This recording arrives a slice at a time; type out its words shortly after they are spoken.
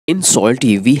In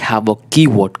Solidity, we have a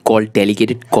keyword called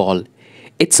delegated call.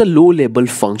 It's a low-level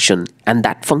function, and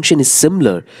that function is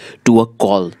similar to a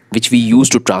call which we use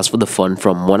to transfer the fund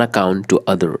from one account to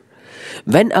other.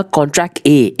 When a contract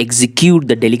A executes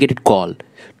the delegated call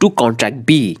to contract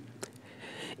B,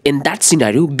 in that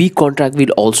scenario, B contract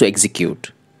will also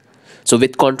execute. So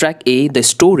with contract A, the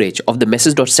storage of the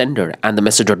msg.sender and the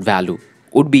msg.value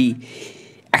would be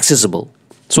accessible.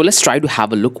 So let's try to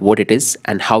have a look what it is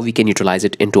and how we can utilize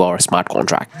it into our smart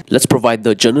contract. Let's provide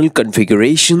the general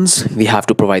configurations. We have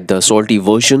to provide the Solidity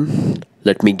version.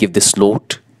 Let me give this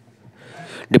note.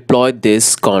 Deploy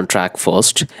this contract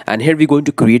first, and here we're going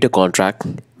to create a contract.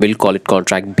 We'll call it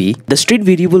contract B. The state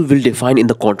variable will define in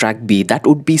the contract B that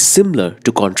would be similar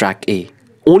to contract A.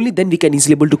 Only then we can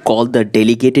easily able to call the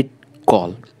delegated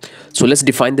call. So let's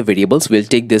define the variables. We'll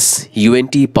take this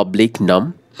unt public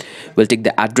num. We'll take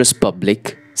the address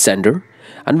public sender,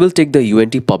 and we'll take the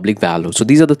unt public value. So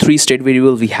these are the three state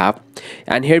variables we have,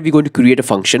 and here we're going to create a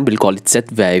function. We'll call it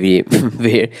setVar.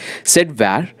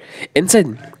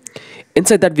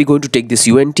 Inside that we're going to take this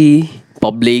unt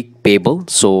public payable,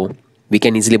 so we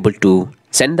can easily able to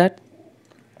send that.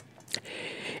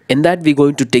 In that we're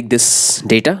going to take this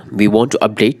data. We want to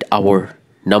update our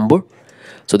number.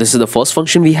 So this is the first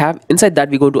function we have. Inside that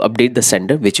we're going to update the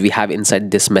sender, which we have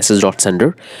inside this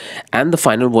message.sender, and the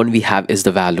final one we have is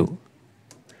the value.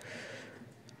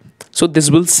 So this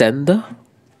will send the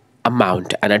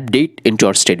amount and update into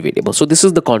our state variable. So this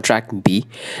is the contract B.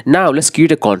 Now let's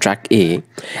create a contract A,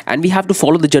 and we have to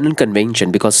follow the general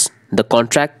convention because the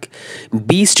contract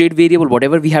B state variable,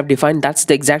 whatever we have defined, that's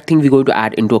the exact thing we're going to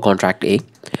add into a contract A.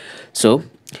 So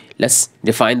let's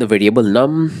define the variable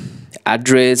num,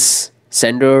 address,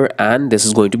 sender, and this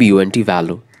is going to be unt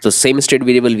value. So same state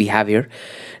variable we have here.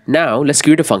 Now let's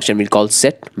create a function we'll call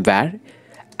setVar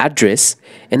address.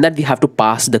 In that we have to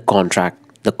pass the contract.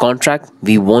 The contract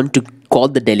we want to call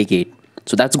the delegate.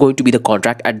 So that's going to be the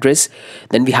contract address.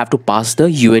 Then we have to pass the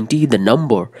unt, the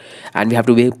number, and we have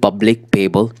to be public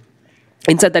payable.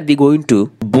 Inside that we're going to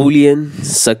boolean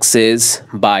success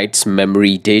bytes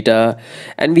memory data,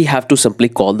 and we have to simply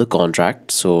call the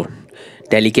contract. So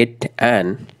delegate,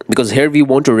 and because here we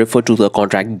want to refer to the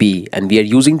contract B, and we are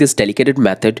using this delegated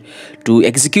method to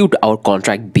execute our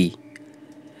contract B.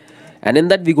 And in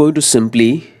that we're going to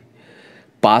simply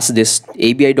pass this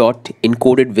ABI dot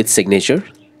encoded with signature,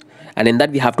 and in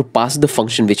that we have to pass the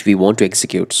function which we want to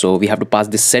execute. So we have to pass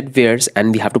this setVars,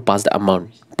 and we have to pass the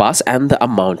amount. Pass and the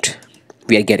amount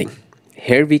we are getting.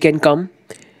 Here we can come,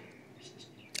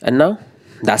 and now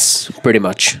that's pretty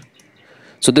much.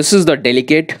 So this is the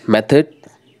delegate method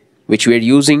which we are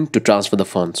using to transfer the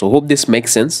funds. So hope this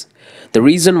makes sense. The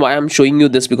reason why I'm showing you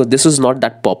this, because this is not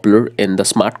that popular in the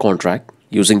smart contract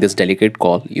using this delegate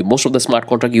call. Most of the smart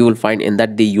contract you will find in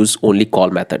that they use only call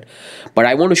method, but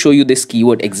I want to show you this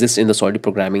keyword exists in the Solidity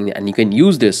programming, and you can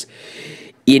use this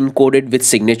encoded with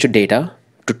signature data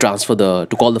to transfer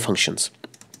to call the functions.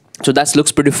 So that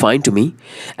looks pretty fine to me.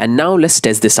 And now let's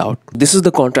test this out. This is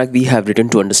the contract we have written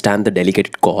to understand the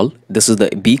delegated call. This is the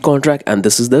B contract, and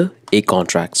this is the A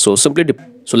contract. So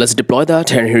let's deploy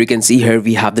that, and here you can see here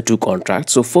we have the two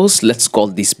contracts. So first let's call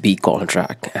this B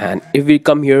contract, and if we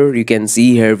come here you can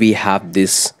see here we have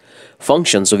this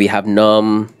function. So we have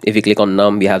num. If we click on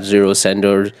num, we have 0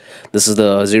 sender, this is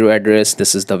the 0 address,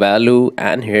 this is the value,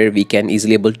 and here we can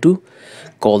easily able to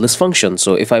call this function.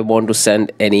 So if I want to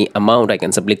send any amount, I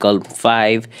can simply call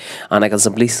 5, and I can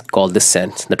simply call this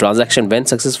send. The transaction went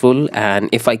successful, and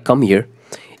if I come here,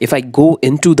 if I go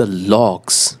into the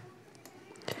logs,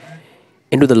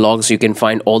 you can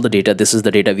find all the data. This is the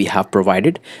data we have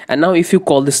provided, and now if you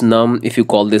call this num, if you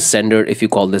call this sender, if you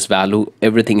call this value,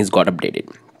 everything is got updated.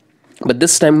 But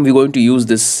this time we're going to use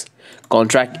this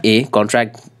contract A,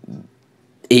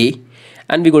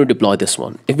 and we're going to deploy this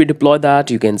one. If we deploy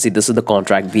that, you can see this is the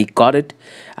contract, we got it,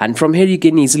 and from here you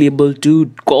can easily able to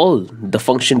call the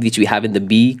function which we have in the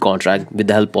B contract with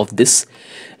the help of this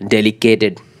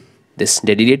delegated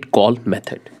call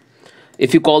method.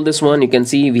 If you call this one, you can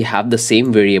see we have the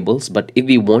same variables, but if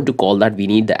we want to call that, we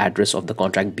need the address of the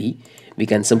contract B. We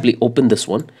can simply open this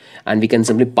one, and we can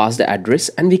simply pass the address,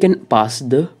 and we can pass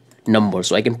the number.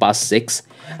 So I can pass 6,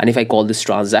 and if I call this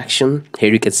transaction,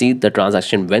 here you can see the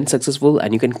transaction went successful,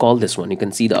 and you can call this one, you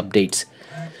can see the updates,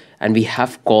 and we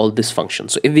have called this function.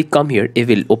 So if we come here, if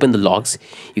we'll open the logs,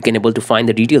 you can able to find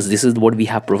the details. This is what we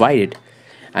have provided,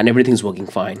 and everything's working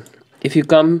fine. If you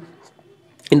come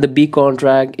in the B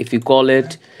contract, if you call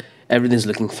it, everything's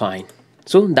looking fine.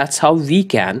 So that's how we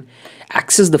can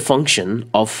access the function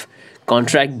of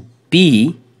contract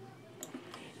B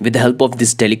with the help of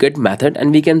this delegate method,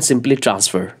 and we can simply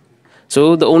transfer.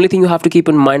 So the only thing you have to keep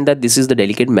in mind that this is the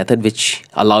delegate method which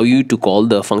allow you to call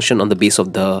the function on the base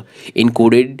of the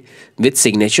encoded with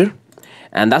signature,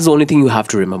 and that's the only thing you have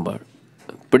to remember.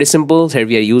 Pretty simple. Here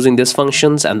we are using these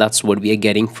functions, and that's what we are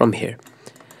getting from here.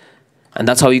 And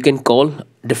that's how you can call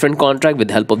different contract with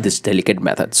the help of this delegate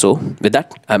method. So with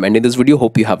that, I'm ending this video.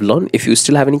 Hope you have learned. If you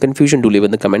still have any confusion, do leave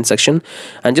in the comment section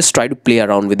and just try to play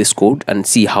around with this code and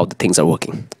see how the things are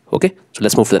working. Okay, so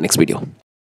let's move to the next video.